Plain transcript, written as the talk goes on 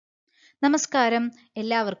നമസ്കാരം,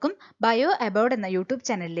 എല്ലാവർക്കും bio about എന്ന യൂട്യൂബ്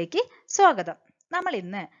ചാനലിലേക്ക് സ്വാഗതം. നമ്മൾ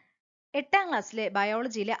ഇന്ന് 8ാം ക്ലാസ്സിലെ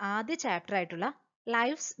ബയോളജിയിലെ ആദ്യ ചാപ്റ്റർ ആയിട്ടുള്ള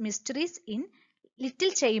lives mysteries in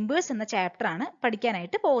little chambers എന്ന ചാപ്റ്റർ ആണ്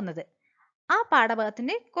പഠിക്കാനായിട്ട് പോകുന്നത്. ആ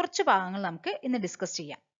പാഠഭാഗത്തിന്റെ കുറച്ച് ഭാഗങ്ങൾ നമുക്ക് ഇന്ന് ഡിസ്കസ്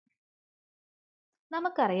ചെയ്യാം.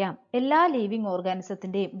 നമുക്കറിയാം, എല്ലാ ലിവിങ്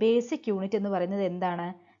ഓർഗാനിസത്തിന്റെയും ബേസിക് യൂണിറ്റ് എന്ന് പറയുന്നത് എന്താണ്?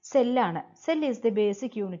 സെല്ലാണ്. Cell is the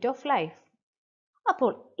basic unit of life.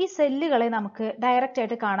 അപ്പോൾ ഈ സെല്ലുകളെ നമുക്ക് ഡയറക്റ്റ്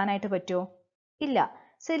ആയിട്ട് കാണാനായിട്ട് പറ്റുമോ? ഇല്ല.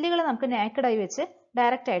 സെല്ലുകളെ നമുക്ക് നാക്കഡായി വെച്ച്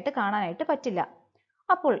ഡയറക്റ്റ് ആയിട്ട് കാണാനായിട്ട് പറ്റില്ല.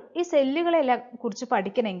 അപ്പോൾ ഈ സെല്ലുകളെല്ലാം കുറിച്ച്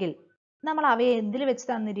പഠിക്കണമെങ്കിൽ നമ്മൾ അവയെ എന്തിൽ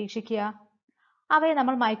വെച്ചിട്ടാണ് നിരീക്ഷിക്കുക? അവയെ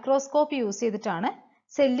നമ്മൾ മൈക്രോസ്കോപ്പ് യൂസ് ചെയ്തിട്ടാണ്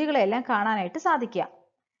സെല്ലുകളെല്ലാം കാണാനായിട്ട് സാധിക്കുക.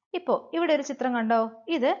 ഇപ്പോൾ ഇവിടെ ഒരു ചിത്രം കണ്ടോ?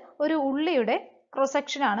 ഇത് ഒരു ഉള്ളിയുടെ ക്രോസ്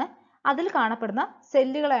സെക്ഷൻ ആണ്. അതിൽ കാണപ്പെടുന്ന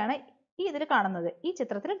സെല്ലുകളെയാണ് ഇതിൽ കാണുന്നത്, ഈ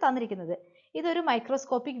ചിത്രത്തിൽ തന്നിരിക്കുന്നത്. ഇതൊരു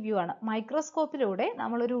മൈക്രോസ്കോപ്പിക് വ്യൂ ആണ്. മൈക്രോസ്കോപ്പിലൂടെ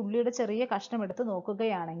നമ്മൾ ഒരു ഉള്ളിയുടെ ചെറിയ കഷ്ണം എടുത്ത്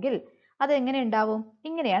നോക്കുകയാണെങ്കിൽ അത് എങ്ങനെ ഉണ്ടാവും?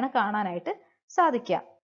 ഇങ്ങനെയാണ് കാണാനായിട്ട് സാധിക്കുക.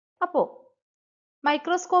 അപ്പോ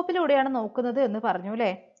മൈക്രോസ്കോപ്പിലൂടെയാണ് നോക്കുന്നത് എന്ന് പറഞ്ഞു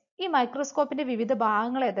അല്ലേ? ഈ മൈക്രോസ്കോപ്പിന്റെ വിവിധ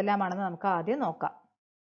ഭാഗങ്ങൾ ഏതെല്ലാമാണെന്ന് നമുക്ക് ആദ്യം നോക്കാം.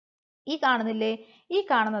 ഈ കാണുന്നില്ലേ? ഈ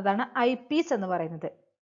കാണുന്നതാണ് ഐ പീസ് എന്ന് പറയുന്നത്.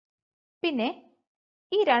 പിന്നെ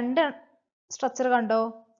ഈ രണ്ട് സ്ട്രക്ചർ കണ്ടോ?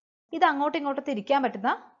 ഇത് അങ്ങോട്ടും ഇങ്ങോട്ടും തിരിക്കാൻ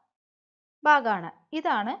പറ്റുന്ന ഭാഗമാണ്.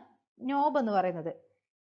 ഇതാണ് നോബ് എന്ന് പറയുന്നത്.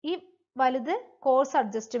 ഈ വലുത് കോഴ്സ്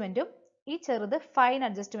അഡ്ജസ്റ്റ്മെന്റും ഈ ചെറുത് ഫൈൻ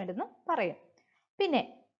അഡ്ജസ്റ്റ്മെന്റ് എന്നും പറയും. പിന്നെ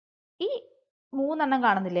ഈ മൂന്നെണ്ണം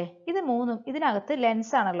കാണുന്നില്ലേ? ഇത് മൂന്നും ഇതിനകത്ത്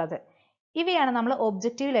ലെൻസ് ആണുള്ളത്. ഇവയാണ് നമ്മൾ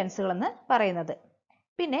ഒബ്ജക്റ്റീവ് ലെൻസുകൾ എന്ന് പറയുന്നത്.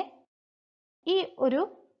 പിന്നെ ഈ ഒരു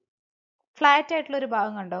ഫ്ലാറ്റ് ആയിട്ടുള്ള ഒരു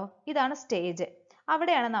ഭാഗം കണ്ടോ? ഇതാണ് സ്റ്റേജ്.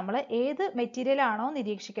 അവിടെയാണ് നമ്മൾ ഏത് മെറ്റീരിയൽ ആണോ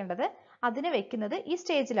നിരീക്ഷിക്കേണ്ടത് അതിനെ വെക്കുന്നത് ഈ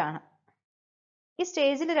സ്റ്റേജിലാണ്. ഈ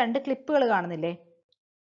സ്റ്റേജിൽ രണ്ട് ക്ലിപ്പുകൾ കാണുന്നില്ലേ?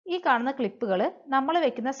 ഈ കാണുന്ന ക്ലിപ്പുകൾ നമ്മൾ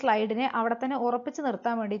വെക്കുന്ന സ്ലൈഡിനെ അവിടെ തന്നെ ഉറപ്പിച്ച്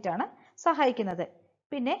നിർത്താൻ വേണ്ടിയിട്ടാണ് സഹായിക്കുന്നത്.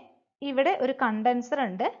 പിന്നെ ഇവിടെ ഒരു കണ്ടൻസർ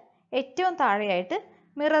ഉണ്ട്. ഏറ്റവും താഴെയായിട്ട്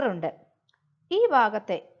മിറർ ഉണ്ട്. ഈ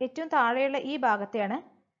ഭാഗത്തെ ഏറ്റവും താഴെയുള്ള ഈ ഭാഗത്തെയാണ്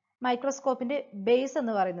മൈക്രോസ്കോപ്പിന്റെ ബേസ്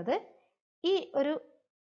എന്ന് പറയുന്നത്. ഈ ഒരു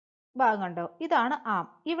ഭാഗം കണ്ടോ? ഇതാണ് ആം.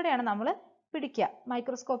 ഇവിടെയാണ് നമ്മൾ പിടിക്കുക.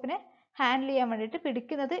 മൈക്രോസ്കോപ്പിനെ ഹാൻഡിൽ ചെയ്യാൻ വേണ്ടിയിട്ട്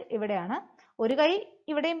പിടിക്കുന്നത് ഇവിടെയാണ്. ഒരു കൈ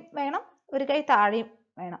ഇവിടെയും വേണം, ഒരു കൈ താഴെയും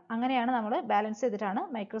വേണം. അങ്ങനെയാണ് നമ്മൾ ബാലൻസ് ചെയ്തിട്ടാണ്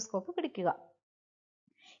മൈക്രോസ്കോപ്പ് പിടിക്കുക.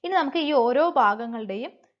 ഇനി നമുക്ക് ഈ ഓരോ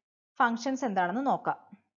ഭാഗങ്ങളുടെയും ഫങ്ഷൻസ് എന്താണെന്ന് നോക്കാം.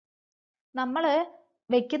 നമ്മൾ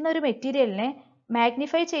വെക്കുന്ന ഒരു മെറ്റീരിയലിനെ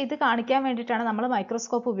മാഗ്നിഫൈ ചെയ്ത് കാണിക്കാൻ വേണ്ടിയിട്ടാണ് നമ്മൾ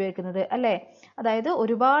മൈക്രോസ്കോപ്പ് ഉപയോഗിക്കുന്നത് അല്ലേ? അതായത്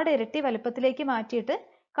ഒരുപാട് ഇരട്ടി വലുപ്പത്തിലേക്ക് മാറ്റിയിട്ട്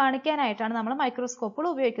കാണിക്കാനായിട്ടാണ് നമ്മൾ മൈക്രോസ്കോപ്പുകൾ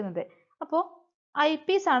ഉപയോഗിക്കുന്നത്. അപ്പോൾ ഐ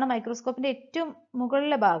പീസ് ആണ് മൈക്രോസ്കോപ്പിന്റെ ഏറ്റവും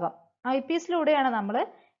മുകളിലെ ഭാഗം. ഐ പീസിലൂടെയാണ് നമ്മൾ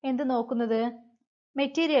എന്ത് നോക്കുന്നത്?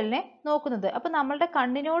 മെറ്റീരിയലിനെ നോക്കുന്നത്. അപ്പൊ നമ്മളുടെ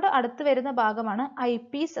കണ്ണിനോട് അടുത്ത് വരുന്ന ഭാഗമാണ് ഐ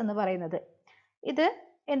പീസ് എന്ന് പറയുന്നത്. ഇത്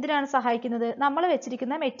എന്തിനാണ് സഹായിക്കുന്നത്? നമ്മൾ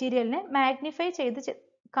വെച്ചിരിക്കുന്ന മെറ്റീരിയലിനെ മാഗ്നിഫൈ ചെയ്ത്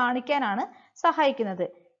കാണിക്കാനാണ് സഹായിക്കുന്നത്.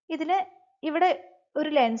 ഇതിന് ഇവിടെ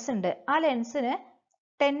ഒരു ലെൻസ് ഉണ്ട്. ആ ലെൻസിന്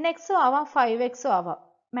 10x ആവാം 5x ആവാം.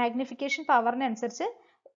 മാഗ്നിഫിക്കേഷൻ പവറിനനുസരിച്ച്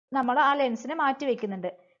നമ്മൾ ആ ലെൻസിനെ മാറ്റി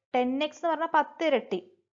വെക്കുന്നുണ്ട്. 10x എന്ന് പറഞ്ഞാൽ 10 ഇരട്ടി,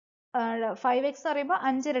 5x എന്ന് പറയുമ്പോൾ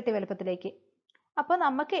 5 ഇരട്ടി വലുപ്പത്തിലേക്ക്. അപ്പോൾ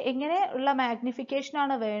നമുക്ക് എങ്ങനെ ഉള്ള മാഗ്നിഫിക്കേഷൻ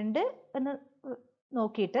ആണ് വേണ്ടത് എന്ന്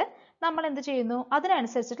നോക്കിയിട്ട് നമ്മൾ എന്ത് ചെയ്യുന്നു?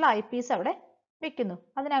 അതിനനുസരിച്ചിട്ടുള്ള ഐ പീസ് അവിടെ വെക്കുന്നു.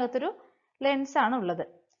 അതിനകത്തൊരു ലെൻസ് ആണ് ഉള്ളത്.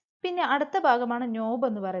 പിന്നെ അടുത്ത ഭാഗമാണ് നോബ്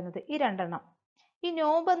എന്ന് പറയുന്നത്. ഈ രണ്ടെണ്ണം. ഈ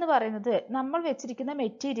നോബ് എന്ന് പറയുന്നത് നമ്മൾ വെച്ചിരിക്കുന്ന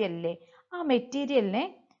മെറ്റീരിയലിലെ ആ മെറ്റീരിയലിനെ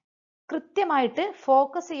കൃത്യമായിട്ട്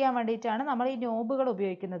ഫോക്കസ് ചെയ്യാൻ വേണ്ടിയിട്ടാണ് നമ്മൾ ഈ നോബുകൾ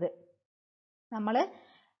ഉപയോഗിക്കുന്നത്. നമ്മൾ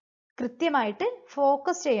കൃത്യമായിട്ട്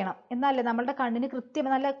ഫോക്കസ് ചെയ്യണം. എന്നാലേ നമ്മളുടെ കണ്ണിന്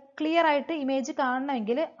നല്ല ക്ലിയർ ആയിട്ട് ഇമേജ്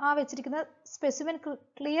കാണണമെങ്കിൽ, ആ വെച്ചിരിക്കുന്ന സ്പെസിമെൻ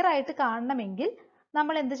ക്ലിയർ ആയിട്ട് കാണണമെങ്കിൽ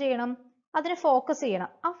നമ്മൾ എന്ത് ചെയ്യണം? അതിനെ ഫോക്കസ് ചെയ്യണം.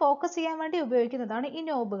 ആ ഫോക്കസ് ചെയ്യാൻ വേണ്ടി ഉപയോഗിക്കുന്നതാണ് ഈ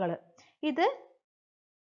നോബുകൾ. ഇത്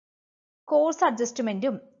കോഴ്സ്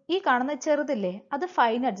അഡ്ജസ്റ്റ്മെന്റും ഈ കാണുന്ന ചെറുതില്ലേ അത്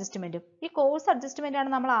ഫൈൻ അഡ്ജസ്റ്റ്മെന്റും. ഈ കോഴ്സ് അഡ്ജസ്റ്റ്മെന്റ്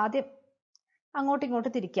ആണ് നമ്മൾ ആദ്യം അങ്ങോട്ടും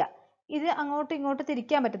ഇങ്ങോട്ടും തിരിക്കുക. ഇത് അങ്ങോട്ടും ഇങ്ങോട്ടും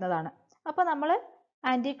തിരിക്കാൻ പറ്റുന്നതാണ്. അപ്പൊ നമ്മൾ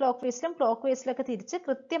ആന്റി ക്ലോക്ക് വൈസിലും ക്ലോക്ക് വൈസിലൊക്കെ തിരിച്ച്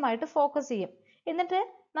കൃത്യമായിട്ട് ഫോക്കസ് ചെയ്യും. എന്നിട്ട്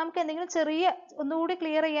നമുക്ക് എന്തെങ്കിലും ചെറിയ ഒന്നുകൂടി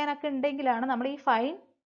ക്ലിയർ ചെയ്യാനൊക്കെ ഉണ്ടെങ്കിലാണ് നമ്മൾ ഈ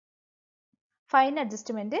ഫൈൻ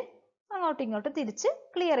അഡ്ജസ്റ്റ്മെന്റ് അങ്ങോട്ടും ഇങ്ങോട്ടും തിരിച്ച്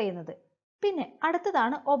ക്ലിയർ ചെയ്യുന്നത്. പിന്നെ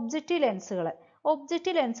അടുത്തതാണ് ഒബ്ജക്റ്റീവ് ലെൻസുകൾ.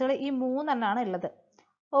 ഒബ്ജക്റ്റീവ് ലെൻസുകൾ ഈ മൂന്നെണ്ണാണ് ഉള്ളത്.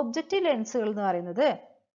 ഒബ്ജക്റ്റീവ് ലെൻസുകൾ എന്ന് പറയുന്നത്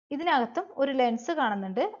ഇതിനകത്തും ഒരു ലെൻസ്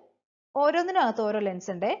കാണുന്നുണ്ട്. ഓരോന്നിനകത്തും ഓരോ ലെൻസ്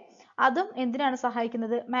ഉണ്ട്. അതും എന്തിനാണ്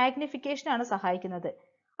സഹായിക്കുന്നത്? മാഗ്നിഫിക്കേഷൻ ആണ് സഹായിക്കുന്നത്.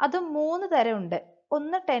 അതും 3 തരം ഉണ്ട്.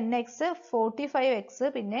 ഒന്ന് 10x, 45x,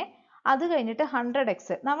 പിന്നെ അത് കഴിഞ്ഞിട്ട് 100x.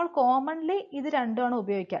 നമ്മൾ കോമൺലി ഇത് രണ്ടുമാണ്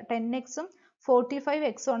ഉപയോഗിക്കുക. 10x ഉം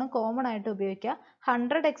 45x ആണ് കോമൺ ആയിട്ട് ഉപയോഗിക്കുക.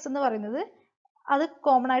 100x എന്ന് പറയുന്നത് അത്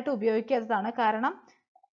കോമൺ ആയിട്ട് ഉപയോഗിക്കാത്തതാണ്. കാരണം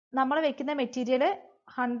നമ്മൾ വെക്കുന്ന മെറ്റീരിയൽ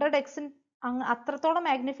 100x അത്രത്തോളം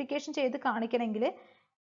മാഗ്നിഫിക്കേഷൻ ചെയ്ത് കാണിക്കണമെങ്കിൽ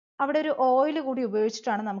അവിടെ ഒരു ഓയിൽ കൂടി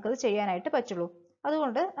ഉപയോഗിച്ചിട്ടാണ് നമുക്കത് ചെയ്യാനായിട്ട് പറ്റുള്ളൂ.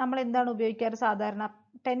 അതുകൊണ്ട് നമ്മൾ എന്താണ് ഉപയോഗിക്കാറ് സാധാരണ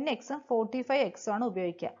 10x 45x ആണ്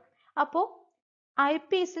ഉപയോഗിക്കുക. അപ്പോൾ ഐ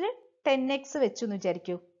പീസിൽ 10x വെച്ചു എന്ന്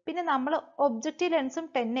വിചാരിക്കൂ. പിന്നെ നമ്മൾ ഒബ്ജക്റ്റീവ് ലെൻസും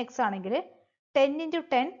 10x ആണെങ്കിൽ 10 ×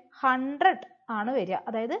 10 100 ആണ് വരിക.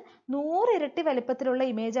 അതായത് 100 ഇരട്ടി വലിപ്പത്തിലുള്ള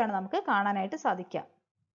ഇമേജ് ആണ് നമുക്ക് കാണാനായിട്ട് സാധിക്കുക.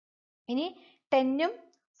 ഇനി 10ഉം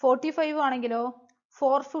 45ഉം ആണെങ്കിലോ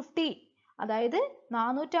 450, അതായത്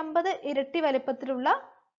 450 ഇരട്ടി വലിപ്പത്തിലുള്ള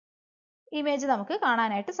ഇമേജ് നമുക്ക്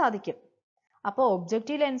കാണാനായിട്ട് സാധിക്കും. അപ്പോൾ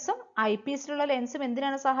ഒബ്ജക്റ്റീവ് ലെൻസും ഐ പീസിലുള്ള ലെൻസും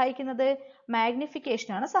എന്തിനാണ് സഹായിക്കുന്നത്?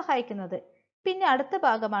 മാഗ്നിഫിക്കേഷനാണ് സഹായിക്കുന്നത്. പിന്നെ അടുത്ത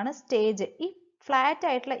ഭാഗമാണ് സ്റ്റേജ്. ഈ ഫ്ലാറ്റ്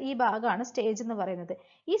ആയിട്ടുള്ള ഈ ഭാഗമാണ് സ്റ്റേജ് എന്ന് പറയുന്നത്.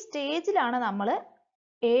 ഈ സ്റ്റേജിലാണ് നമ്മൾ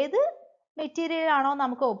ഏത് മെറ്റീരിയൽ ആണോ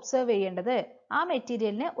നമുക്ക് ഒബ്സർവ് ചെയ്യേണ്ടത് ആ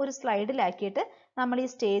മെറ്റീരിയലിനെ ഒരു സ്ലൈഡിലാക്കിയിട്ട് നമ്മൾ ഈ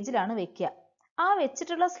സ്റ്റേജിലാണ് വെക്കുക. ആ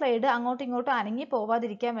വെച്ചിട്ടുള്ള സ്ലൈഡ് അങ്ങോട്ടും ഇങ്ങോട്ടും അനങ്ങി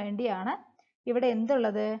പോവാതിരിക്കാൻ വേണ്ടിയാണ് ഇവിടെ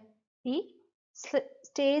എന്തുള്ളത്? ഈ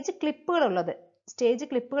സ്റ്റേജ് ക്ലിപ്പുകൾ ഉള്ളത്. സ്റ്റേജ്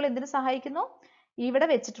ക്ലിപ്പുകൾ എന്തിനു സഹായിക്കുന്നു? ഇവിടെ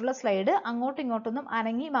വെച്ചിട്ടുള്ള സ്ലൈഡ് അങ്ങോട്ടും ഇങ്ങോട്ടൊന്നും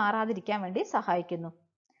അനങ്ങി മാറാതിരിക്കാൻ വേണ്ടി സഹായിക്കുന്നു.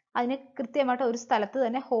 അതിനെ കൃത്യമായിട്ട് ഒരു സ്ഥലത്ത്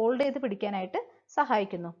തന്നെ ഹോൾഡ് ചെയ്ത് പിടിക്കാനായിട്ട്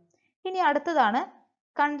സഹായിക്കുന്നു. ഇനി അടുത്തതാണ്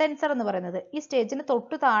കണ്ടൻസർ എന്ന് പറയുന്നത്. ഈ സ്റ്റേജിന്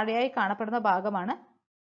തൊട്ടു താഴെയായി കാണപ്പെടുന്ന ഭാഗമാണ്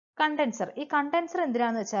കണ്ടൻസർ. ഈ കണ്ടൻസർ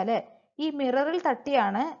എന്തിനാന്ന് വെച്ചാൽ ഈ മിററിൽ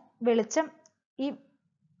തട്ടിയാണ് വെളിച്ചം ഈ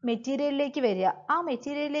മെറ്റീരിയലിലേക്ക് വരിക. ആ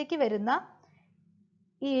മെറ്റീരിയലിലേക്ക് വരുന്ന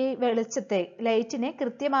ഈ വെളിച്ചത്തെ, ലൈറ്റിനെ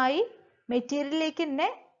കൃത്യമായി മെറ്റീരിയലിലേക്ക് തന്നെ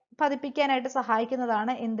പതിപ്പിക്കാനായിട്ട്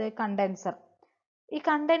സഹായിക്കുന്നതാണ് എന്ത്? കണ്ടൻസർ. ഈ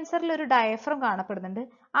കണ്ടൻസറിൽ ഒരു ഡയഫ്രം കാണപ്പെടുന്നുണ്ട്.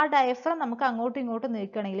 ആ ഡയഫ്രം നമുക്ക് അങ്ങോട്ടും ഇങ്ങോട്ടും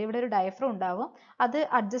നീക്കുകയാണെങ്കിൽ ഇവിടെ ഒരു ഡയഫ്രം ഉണ്ടാവും. അത്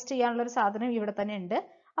അഡ്ജസ്റ്റ് ചെയ്യാനുള്ള ഒരു സാധനം ഇവിടെ തന്നെ ഉണ്ട്.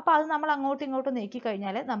 അപ്പോൾ അത് നമ്മൾ അങ്ങോട്ടും ഇങ്ങോട്ടും നീക്കി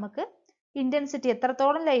കഴിഞ്ഞാൽ നമുക്ക് ഇന്റൻസിറ്റി,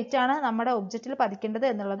 എത്രത്തോളം ലൈറ്റ് ആണ് നമ്മുടെ ഒബ്ജക്റ്റിൽ പതിക്കേണ്ടത്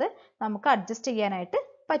എന്നുള്ളത് നമുക്ക് അഡ്ജസ്റ്റ് ചെയ്യാനായിട്ട്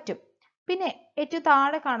പറ്റും. പിന്നെ ഏറ്റവും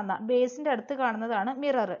താഴെ കാണുന്ന ബേസിന്റെ അടുത്ത് കാണുന്നതാണ്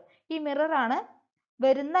മിറർ. ഈ മിറർ ആണ്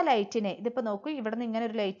വരുന്ന ലൈറ്റിനെ, ഇതിപ്പോ നോക്കൂ, ഇവിടെ നിന്ന് ഇങ്ങനെ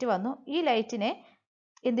ഒരു ലൈറ്റ് വന്നു. ഈ ലൈറ്റിനെ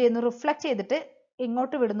എന്ത് ചെയ്യുന്നു? റിഫ്ലക്ട് ചെയ്തിട്ട്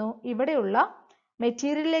ഇങ്ങോട്ട് വിടുന്നു. ഇവിടെയുള്ള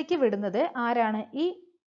മെറ്റീരിയലിലേക്ക് വിടുന്നത് ആരാണ്? ഈ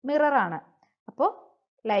മിറർ ആണ്. അപ്പോൾ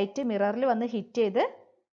ലൈറ്റ് മിററിൽ വന്ന് ഹിറ്റ് ചെയ്ത്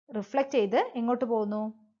റിഫ്ലക്ട് ചെയ്ത് എങ്ങോട്ട് പോകുന്നു?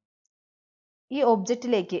 ഈ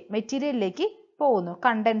ഒബ്ജക്റ്റിലേക്ക്, മെറ്റീരിയലിലേക്ക് പോകുന്നു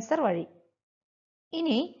കണ്ടൻസർ വഴി.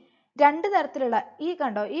 ഇനി രണ്ട് തരത്തിലുള്ള, ഈ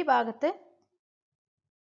കണ്ടോ, ഈ ഭാഗത്ത്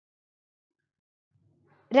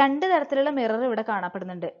രണ്ട് തരത്തിലുള്ള മിറർ ഇവിടെ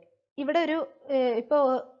കാണപ്പെടുന്നുണ്ട്. ഇവിടെ ഒരു ഇപ്പോ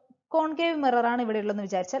കോൺകേവ് മിറർ ആണ് ഇവിടെ ഉള്ളതെന്ന്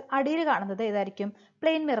വിചാരിച്ചാൽ അടിയിൽ കാണുന്നത് ഏതായിരിക്കും?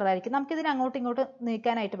 പ്ലെയിൻ മിറർ ആയിരിക്കും. നമുക്ക് ഇതിനെ അങ്ങോട്ടും ഇങ്ങോട്ടും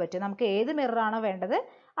നീക്കാനായിട്ട് പറ്റും. നമുക്ക് ഏത് മിറർ ആണോ വേണ്ടത്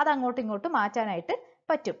അത് അങ്ങോട്ടും ഇങ്ങോട്ടും മാറ്റാനായിട്ട്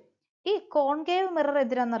പറ്റും. ഈ കോൺകേവ് മിറർ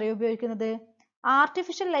എന്തിനാണെന്നറിയോ ഉപയോഗിക്കുന്നത്?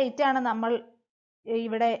 ആർട്ടിഫിഷ്യൽ ലൈറ്റ് ആണ് നമ്മൾ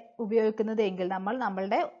ഇവിടെ ഉപയോഗിക്കുന്നത് എങ്കിൽ, നമ്മൾ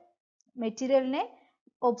നമ്മളുടെ മെറ്റീരിയലിനെ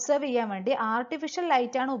ഒബ്സർവ് ചെയ്യാൻ വേണ്ടി ആർട്ടിഫിഷ്യൽ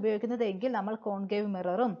ലൈറ്റ് ആണ് ഉപയോഗിക്കുന്നത് എങ്കിൽ നമ്മൾ കോൺകേവ്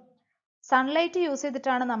മിററും, സൺലൈറ്റ് യൂസ്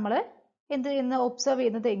ചെയ്തിട്ടാണ് നമ്മൾ എന്ത് ചെയ്യുന്നത്? ഒബ്സർവ്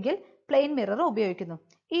ചെയ്യുന്നത് എങ്കിൽ പ്ലെയിൻ മിറർ ഉപയോഗിക്കുന്നു.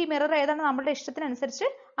 ഈ മിറർ ഏതാണ് നമ്മുടെ ഇഷ്ടത്തിനനുസരിച്ച്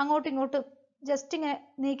അങ്ങോട്ടും ഇങ്ങോട്ടും ജസ്റ്റ് ഇങ്ങനെ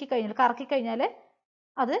നീക്കി കഴിഞ്ഞാൽ, കറക്കി കഴിഞ്ഞാൽ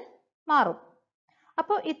അത് മാറും.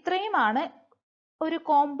 അപ്പോൾ ഇത്രയുമാണ് ഒരു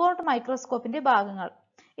കോമ്പൗണ്ട് മൈക്രോസ്കോപ്പിന്റെ ഭാഗങ്ങൾ.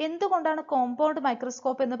 എന്തുകൊണ്ടാണ് കോമ്പൗണ്ട്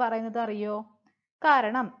മൈക്രോസ്കോപ്പ് എന്ന് പറയുന്നത് അറിയോ?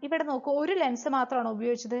 കാരണം ഇവിടെ നോക്കൂ, ഒരു ലെൻസ് മാത്രമാണ്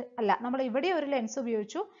ഉപയോഗിച്ചത്? അല്ല, നമ്മൾ ഇവിടെ ഒരു ലെൻസ്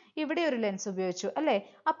ഉപയോഗിച്ചു, ഇവിടെ ഒരു ലെൻസ് ഉപയോഗിച്ചു, അല്ലേ?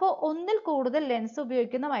 അപ്പോൾ ഒന്നിൽ കൂടുതൽ ലെൻസ്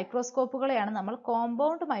ഉപയോഗിക്കുന്ന മൈക്രോസ്കോപ്പുകളെയാണ് നമ്മൾ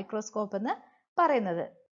കോമ്പൗണ്ട് മൈക്രോസ്കോപ്പ് എന്ന് പറയുന്നത്.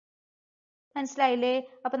 മനസ്സിലായില്ലേ?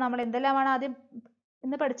 അപ്പൊ നമ്മൾ എന്തെല്ലാമാണ് ആദ്യം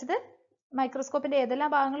ഇന്ന് പഠിച്ചത്? മൈക്രോസ്കോപ്പിന്റെ ഏതെല്ലാം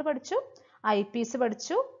ഭാഗങ്ങൾ പഠിച്ചു? ഐ പീസ്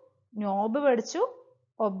പഠിച്ചു, നോബ് പഠിച്ചു,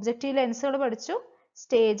 ഒബ്ജക്റ്റീവ് ലെൻസുകൾ പഠിച്ചു,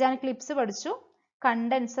 സ്റ്റേജ് ആൻഡ് ക്ലിപ്സ് പഠിച്ചു,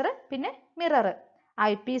 കണ്ടൻസർ, പിന്നെ മിറർ.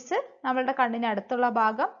 ഐ പീസ് നമ്മളുടെ കണ്ണിന് അടുത്തുള്ള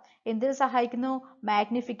ഭാഗം എന്തിനു സഹായിക്കുന്നു?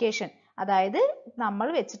 മാഗ്നിഫിക്കേഷൻ. അതായത് നമ്മൾ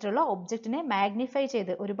വെച്ചിട്ടുള്ള ഒബ്ജക്റ്റിനെ മാഗ്നിഫൈ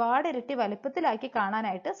ചെയ്ത് ഒരുപാട് ഇരട്ടി വലുപ്പത്തിലാക്കി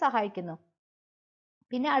കാണാനായിട്ട് സഹായിക്കുന്നു.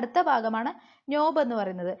 പിന്നെ അടുത്ത ഭാഗമാണ് നോബ് എന്ന്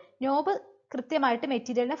പറയുന്നത്. നോബ് കൃത്യമായിട്ട്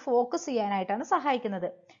മെറ്റീരിയലിനെ ഫോക്കസ് ചെയ്യാനായിട്ടാണ് സഹായിക്കുന്നത്.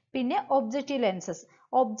 പിന്നെ ഒബ്ജക്റ്റീവ് ലെൻസസ്.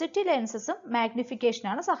 ഒബ്ജക്റ്റീവ് ലെൻസസും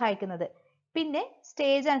മാഗ്നിഫിക്കേഷനാണ് സഹായിക്കുന്നത്. പിന്നെ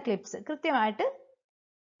സ്റ്റേജ് ആൻഡ് ക്ലിപ്സ്, കൃത്യമായിട്ട്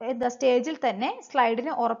സ്റ്റേജിൽ തന്നെ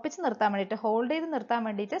സ്ലൈഡിനെ ഉറപ്പിച്ച് നിർത്താൻ വേണ്ടിയിട്ട്, ഹോൾഡ് ചെയ്ത് നിർത്താൻ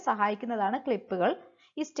വേണ്ടിയിട്ട് സഹായിക്കുന്നതാണ് ക്ലിപ്പുകൾ.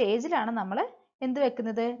 ഈ സ്റ്റേജിലാണ് നമ്മൾ എന്ത്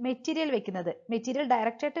വെക്കുന്നത്? മെറ്റീരിയൽ വെക്കുന്നത്. മെറ്റീരിയൽ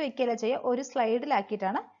ഡയറക്റ്റ് ആയിട്ട് വെക്കുകയല്ല ചെയ്യുക, ഒരു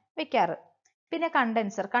സ്ലൈഡിലാക്കിയിട്ടാണ് വെക്കാറ്. പിന്നെ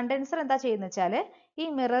കണ്ടൻസർ. കണ്ടൻസർ എന്താ ചെയ്യുന്നത് വെച്ചാൽ ഈ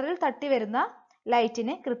മിററിൽ തട്ടി വരുന്ന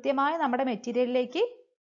ലൈറ്റിനെ കൃത്യമായി നമ്മുടെ മെറ്റീരിയലിലേക്ക്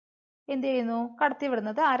എന്ത് ചെയ്യുന്നു?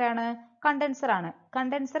 കടത്തിവിടുന്നത് ആരാണ്? കണ്ടൻസർ ആണ്.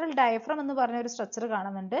 കണ്ടൻസറിൽ ഡയഫ്രം എന്ന് പറഞ്ഞ ഒരു സ്ട്രക്ചർ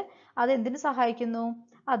കാണുന്നുണ്ട്. അത് എന്തിനു സഹായിക്കുന്നു?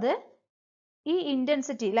 അത് ഈ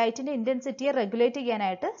ഇന്റൻസിറ്റി, ലൈറ്റിന്റെ ഇന്റൻസിറ്റിയെ റെഗുലേറ്റ്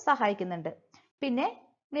ചെയ്യാനായിട്ട് സഹായിക്കുന്നുണ്ട്. പിന്നെ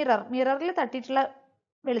മിറർ. മിററിൽ തട്ടിയിട്ടുള്ള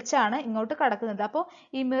വെളിച്ചമാണ് ഇങ്ങോട്ട് കടക്കുന്നത്. അപ്പോൾ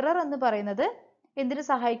ഈ മിറർ എന്ന് പറയുന്നത് എന്തിനു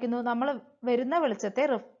സഹായിക്കുന്നു? നമ്മൾ വരുന്ന വെളിച്ചത്തെ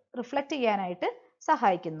റിഫ്ലക്ട് ചെയ്യാനായിട്ട്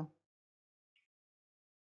സഹായിക്കുന്നു.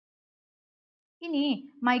 ഇനി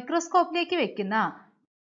മൈക്രോസ്കോപ്പിലേക്ക് വെക്കുന്ന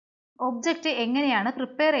ഒബ്ജക്റ്റ് എങ്ങനെയാണ്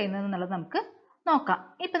പ്രിപ്പയർ ചെയ്യുന്നത് എന്നുള്ളത് നമുക്ക് നോക്കാം.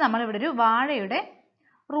 ഇപ്പൊ നമ്മൾ ഇവിടെ ഒരു വാഴയുടെ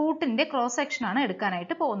റൂട്ടിന്റെ ക്രോസ് സെക്ഷൻ ആണ്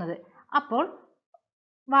എടുക്കാനായിട്ട് പോകുന്നത്. അപ്പോൾ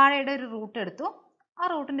വാഴയുടെ ഒരു റൂട്ട് എടുത്തു. ആ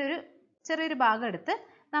റൂട്ടിന്റെ ഒരു ചെറിയൊരു ഭാഗം എടുത്ത്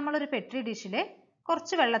നമ്മളൊരു പെട്രി ഡിഷിലെ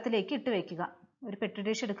കുറച്ച് വെള്ളത്തിലേക്ക് ഇട്ട് വെക്കുക. ഒരു പെട്രി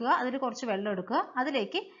ഡിഷ് എടുക്കുക, അതിൽ കുറച്ച് വെള്ളം എടുക്കുക,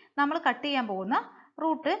 അതിലേക്ക് നമ്മൾ കട്ട് ചെയ്യാൻ പോകുന്ന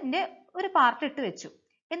റൂട്ടിന്റെ ഒരു പാർട്ട് ഇട്ട് വെച്ചു.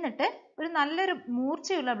 എന്നിട്ട് ഒരു നല്ലൊരു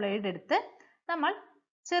മൂർച്ചയുള്ള ബ്ലേഡ് എടുത്ത് നമ്മൾ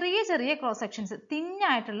ചെറിയ ചെറിയ ക്രോസ് സെക്ഷൻസ്,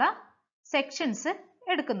 തിന്നായിട്ടുള്ള സെക്ഷൻസ്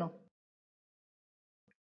എടുക്കുന്നു.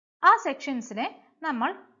 ആ സെക്ഷൻസിനെ നമ്മൾ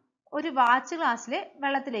ഒരു വാച്ച് ഗ്ലാസ്സിലെ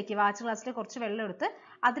കുറച്ച് വെള്ളം എടുത്ത്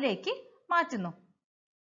അതിലേക്ക് മാറ്റുന്നു.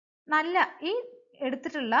 ഈ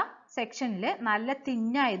എടുത്തിട്ടുള്ള സെക്ഷനിൽ നല്ല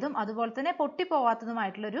തിന്നായതും അതുപോലെ തന്നെ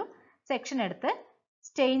പൊട്ടിപ്പോവാത്തതുമായിട്ടുള്ളൊരു സെക്ഷൻ എടുത്ത്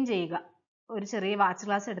സ്റ്റെയിൻ ചെയ്യുക. ഒരു ചെറിയ വാച്ച്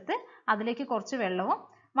ഗ്ലാസ് എടുത്ത് അതിലേക്ക് കുറച്ച് വെള്ളവും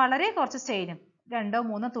വളരെ കുറച്ച് സ്റ്റെയിനും,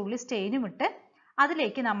 2-3 തുള്ളി സ്റ്റെയിനും ഇട്ട്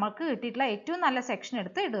അതിലേക്ക് നമുക്ക് കിട്ടിയിട്ടുള്ള ഏറ്റവും നല്ല സെക്ഷൻ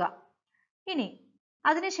എടുത്ത് ഇടുക. ഇനി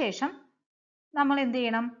അതിനുശേഷം നമ്മൾ എന്ത്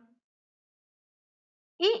ചെയ്യണം?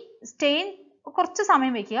 ഈ സ്റ്റെയിൻ കുറച്ച്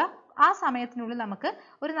സമയം വെക്കുക. ആ സമയത്തിനുള്ളിൽ നമുക്ക്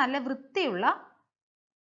ഒരു നല്ല വൃത്തിയുള്ള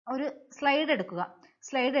ഒരു സ്ലൈഡ് എടുക്കുക.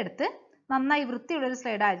 സ്ലൈഡ് എടുത്ത് നന്നായി വൃത്തിയുള്ള ഒരു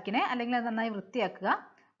സ്ലൈഡ് ആയിരിക്കണേ, അല്ലെങ്കിൽ അത് നന്നായി വൃത്തിയാക്കുക.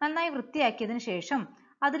 നന്നായി വൃത്തിയാക്കിയതിന് ശേഷം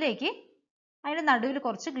അതിലേക്ക് അതിന്റെ നടുവിൽ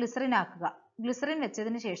കുറച്ച് ഗ്ലിസറിൻ ആക്കുക. ഗ്ലിസറിൻ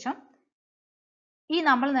വെച്ചതിന് ശേഷം ഈ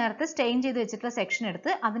നമ്മൾ നേരത്തെ സ്റ്റെയിൻ ചെയ്ത് വെച്ചിട്ടുള്ള സെക്ഷൻ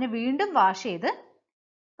എടുത്ത് അതിനെ വീണ്ടും വാഷ് ചെയ്ത്,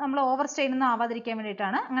 നമ്മൾ ഓവർ സ്റ്റെയിൻ ഒന്നും ആവാതിരിക്കാൻ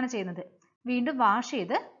വേണ്ടിയിട്ടാണ് അങ്ങനെ ചെയ്യുന്നത്, വീണ്ടും വാഷ്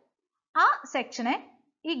ചെയ്ത് ആ സെക്ഷനെ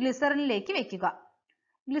ഈ ഗ്ലിസറിനിലേക്ക് വെക്കുക.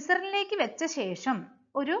 ഗ്ലിസറിനിലേക്ക് വെച്ച ശേഷം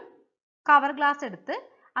ഒരു കവർ ഗ്ലാസ് എടുത്ത്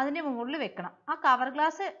അതിന്റെ മുകളിൽ വെക്കണം. ആ കവർ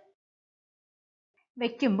ഗ്ലാസ്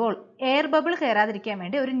വെക്കുമ്പോൾ എയർ ബബിൾ കയറാതിരിക്കാൻ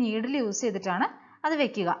വേണ്ടി ഒരു നീഡിൽ യൂസ് ചെയ്തിട്ടാണ് അത്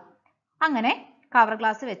വെക്കുക. അങ്ങനെ കവർ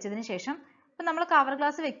ഗ്ലാസ് വെച്ചതിന് ശേഷം ഇപ്പം നമ്മൾ കവർ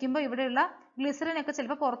ഗ്ലാസ് വെക്കുമ്പോൾ ഇവിടെയുള്ള ഗ്ലിസറിൻ ഒക്കെ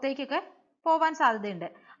ചിലപ്പോൾ പുറത്തേക്കൊക്കെ പോവാൻ സാധ്യതയുണ്ട്.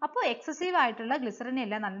 അപ്പോൾ എക്സസീവ് ആയിട്ടുള്ള ഗ്ലിസറിനെ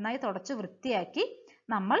എല്ലാം നന്നായി തുടച്ച് വൃത്തിയാക്കി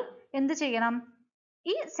നമ്മൾ എന്ത് ചെയ്യണം?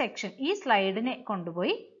 ഈ സെക്ഷൻ, ഈ സ്ലൈഡിനെ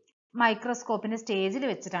കൊണ്ടുപോയി മൈക്രോസ്കോപ്പിന്റെ സ്റ്റേജിൽ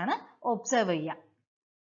വെച്ചിട്ടാണ് ഒബ്സർവ് ചെയ്യുക.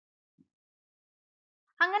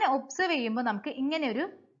 അങ്ങനെ ഒബ്സർവ് ചെയ്യുമ്പോൾ നമുക്ക് ഇങ്ങനെ ഒരു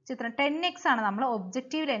ചിത്രം 10x ആണ്, നമ്മൾ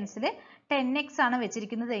ഒബ്ജക്റ്റീവ് ലെൻസിൽ 10x ആണ്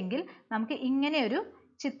വെച്ചിരിക്കുന്നത് എങ്കിൽ നമുക്ക് ഇങ്ങനെ ഒരു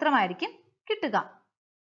ചിത്രമായിരിക്കും കിട്ടുക.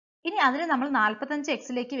 ഇനി അതിനെ നമ്മൾ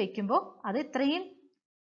 45x വെക്കുമ്പോൾ അത് ഇത്രയും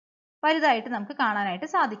വലുതായിട്ട് നമുക്ക് കാണാനായിട്ട്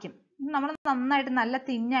സാധിക്കും. നമ്മൾ നന്നായിട്ട് നല്ല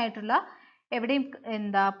തിന്നായിട്ടുള്ള എവിടെയും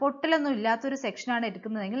പൊട്ടലൊന്നും ഇല്ലാത്തൊരു സെക്ഷനാണ്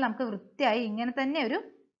എടുക്കുന്നതെങ്കിൽ നമുക്ക് വൃത്തിയായി ഇങ്ങനെ തന്നെ ഒരു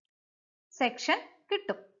സെക്ഷൻ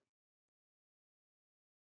കിട്ടും.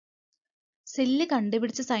 സെല്ല്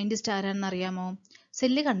കണ്ടുപിടിച്ച സയന്റിസ്റ്റ് ആരാണെന്ന് അറിയാമോ?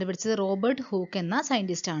 സെല്ല് കണ്ടുപിടിച്ചത് റോബർട്ട് ഹൂക്ക് എന്ന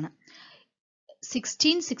സയന്റിസ്റ്റ് ആണ്.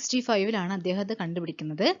 1665 അദ്ദേഹം അത്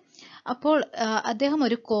കണ്ടുപിടിക്കുന്നത്. അപ്പോൾ അദ്ദേഹം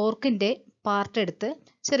ഒരു കോർക്കിന്റെ പാർട്ട് എടുത്ത്,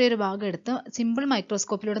 ചെറിയൊരു ഭാഗം എടുത്ത് സിമ്പിൾ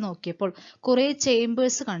മൈക്രോസ്കോപ്പിലൂടെ നോക്കിയപ്പോൾ കുറെ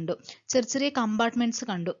ചേംബേഴ്സ് കണ്ടു, ചെറിയ ചെറിയ കമ്പാർട്ട്മെന്റ്സ്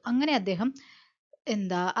കണ്ടു. അങ്ങനെ അദ്ദേഹം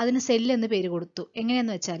അതിന് സെല്ല് എന്ന് പേര് കൊടുത്തു.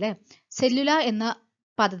 എങ്ങനെയാന്ന് വെച്ചാല് സെല്ലുല എന്ന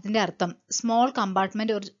പദത്തിന്റെ അർത്ഥം സ്മോൾ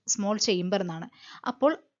കമ്പാർട്ട്മെന്റ് ഒരു സ്മോൾ ചേംബർ എന്നാണ്.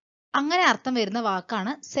 അപ്പോൾ അങ്ങനെ അർത്ഥം വരുന്ന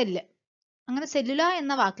വാക്കാണ് സെല്ല്. അങ്ങനെ സെല്ലുല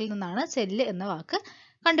എന്ന വാക്കിൽ നിന്നാണ് സെല്ല് എന്ന വാക്ക്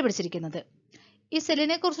കണ്ടുപിടിച്ചിരിക്കുന്നത്. ഈ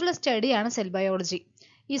സെല്ലിനെ കുറിച്ചുള്ള സ്റ്റഡിയാണ് സെൽ ബയോളജി.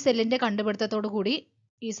 ഈ സെല്ലിന്റെ കണ്ടുപിടുത്തത്തോടു കൂടി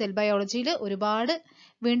ഈ സെൽ ബയോളജിയിൽ ഒരുപാട്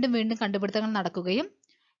വീണ്ടും വീണ്ടും കണ്ടുപിടുത്തങ്ങൾ നടക്കുകയും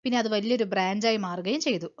പിന്നെ അത് വലിയൊരു ബ്രാഞ്ചായി മാറുകയും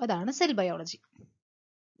ചെയ്തു. അതാണ് സെൽ ബയോളജി.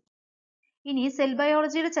 ഇനി സെൽ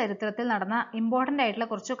ബയോളജിയുടെ ചരിത്രത്തിൽ നടന്ന ഇമ്പോർട്ടന്റ് ആയിട്ടുള്ള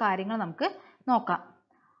കുറച്ച് കാര്യങ്ങൾ നമുക്ക് നോക്കാം.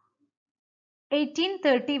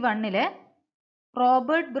 1831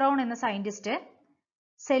 റോബർട്ട് ബ്രൗൺ എന്ന സയന്റിസ്റ്റ്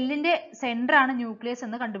സെല്ലിന്റെ സെന്റർ ആണ് ന്യൂക്ലിയസ്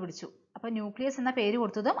എന്ന് കണ്ടുപിടിച്ചു. അപ്പൊ ന്യൂക്ലിയസ് എന്ന പേര്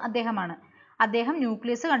കൊടുത്തതും അദ്ദേഹമാണ്. അദ്ദേഹം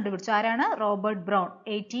ന്യൂക്ലിയസ് കണ്ടുപിടിച്ചു. ആരാണ്? Robert brown,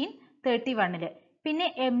 1831. പിന്നെ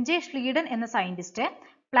MJ ഷ്ലീഡൻ എന്ന സയന്റിസ്റ്റ്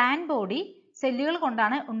പ്ലാൻ ബോഡി സെല്ലുകൾ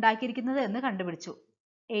കൊണ്ടാണ് ഉണ്ടാക്കിയിരിക്കുന്നത് എന്ന് കണ്ടുപിടിച്ചു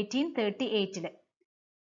 1838.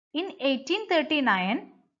 ഇൻ 1839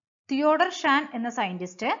 തിയോഡർ ഷാൻ എന്ന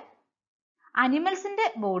സയന്റിസ്റ്റ് അനിമൽസിന്റെ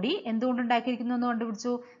ബോഡി എന്തുകൊണ്ട് ഉണ്ടാക്കിയിരിക്കുന്നു എന്ന്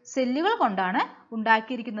കണ്ടുപിടിച്ചു. സെല്ലുകൾ കൊണ്ടാണ്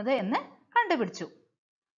ഉണ്ടാക്കിയിരിക്കുന്നത് എന്ന് കണ്ടുപിടിച്ചു.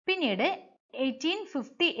 പിന്നീട്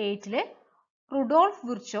 1858 റുഡോൾഫ്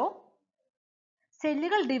വിർച്ചോ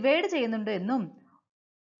സെല്ലുകൾ ഡിവൈഡ് ചെയ്യുന്നുണ്ട് എന്നും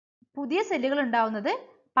പുതിയ സെല്ലുകൾ ഉണ്ടാവുന്നത്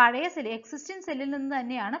പഴയ എക്സിസ്റ്റിംഗ് സെല്ലിൽ നിന്ന്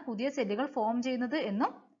തന്നെയാണ് പുതിയ സെല്ലുകൾ ഫോം ചെയ്യുന്നത്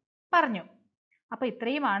എന്നും പറഞ്ഞു. അപ്പൊ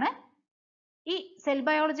ഇത്രയുമാണ് ഈ സെൽ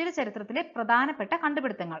ബയോളജിയുടെ ചരിത്രത്തിലെ പ്രധാനപ്പെട്ട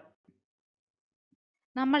കണ്ടുപിടുത്തങ്ങൾ.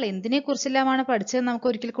 നമ്മൾ എന്തിനെ കുറിച്ചെല്ലാമാണ് പഠിച്ചത് നമുക്ക്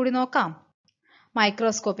ഒരിക്കൽ കൂടി നോക്കാം.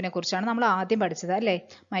 മൈക്രോസ്കോപ്പിനെ കുറിച്ചാണ് നമ്മൾ ആദ്യം പഠിച്ചത് അല്ലേ?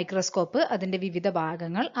 മൈക്രോസ്കോപ്പ്, അതിന്റെ വിവിധ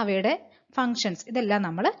ഭാഗങ്ങൾ, അവയുടെ ഫങ്ഷൻസ്, ഇതെല്ലാം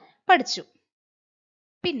നമ്മൾ പഠിച്ചു.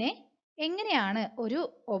 പിന്നെ എങ്ങനെയാണ് ഒരു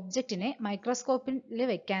ഒബ്ജക്റ്റിനെ മൈക്രോസ്കോപ്പിൽ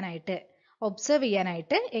വെക്കാനായിട്ട്, ഒബ്സർവ്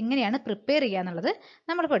ചെയ്യാനായിട്ട് എങ്ങനെയാണ് പ്രിപ്പയർ ചെയ്യുക എന്നുള്ളത്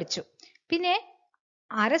നമ്മൾ പഠിച്ചു. പിന്നെ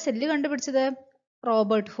ആരാ സെല്ല് കണ്ടുപിടിച്ചത്?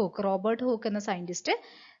 റോബർട്ട് ഹൂക്ക് എന്ന സയന്റിസ്റ്റ്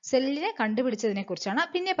സെല്ലിനെ കണ്ടുപിടിച്ചതിനെ കുറിച്ചാണ്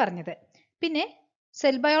പിന്നെ പറഞ്ഞത്. പിന്നെ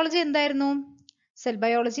സെൽ ബയോളജി എന്തായിരുന്നു? സെൽ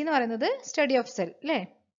ബയോളജി എന്ന് പറയുന്നത് സ്റ്റഡി ഓഫ് സെൽ അല്ലേ?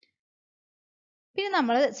 പിന്നെ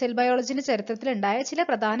നമ്മൾ സെൽ ബയോളജിന്റെ ചരിത്രത്തിൽ ഉണ്ടായ ചില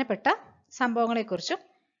പ്രധാനപ്പെട്ട സംഭവങ്ങളെ കുറിച്ചും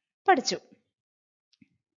പഠിച്ചു.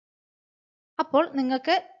 അപ്പോൾ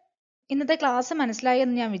നിങ്ങൾക്ക് ഇന്നത്തെ ക്ലാസ് മനസ്സിലായി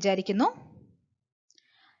എന്ന് ഞാൻ വിചാരിക്കുന്നു.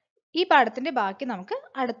 ഈ പാഠത്തിന്റെ ബാക്കി നമുക്ക്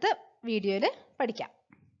അടുത്ത വീഡിയോയിൽ പഠിക്കാം.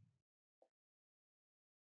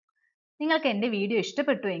 നിങ്ങൾക്ക് എൻ്റെ വീഡിയോ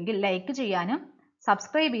ഇഷ്ടപ്പെട്ടു എങ്കിൽ ലൈക്ക് ചെയ്യാനും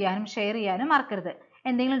സബ്സ്ക്രൈബ് ചെയ്യാനും ഷെയർ ചെയ്യാനും മറക്കരുത്.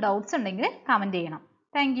 എന്തെങ്കിലും ഡൗട്ട്സ് ഉണ്ടെങ്കിൽ കമന്റ് ചെയ്യണം.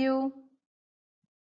 Thank you.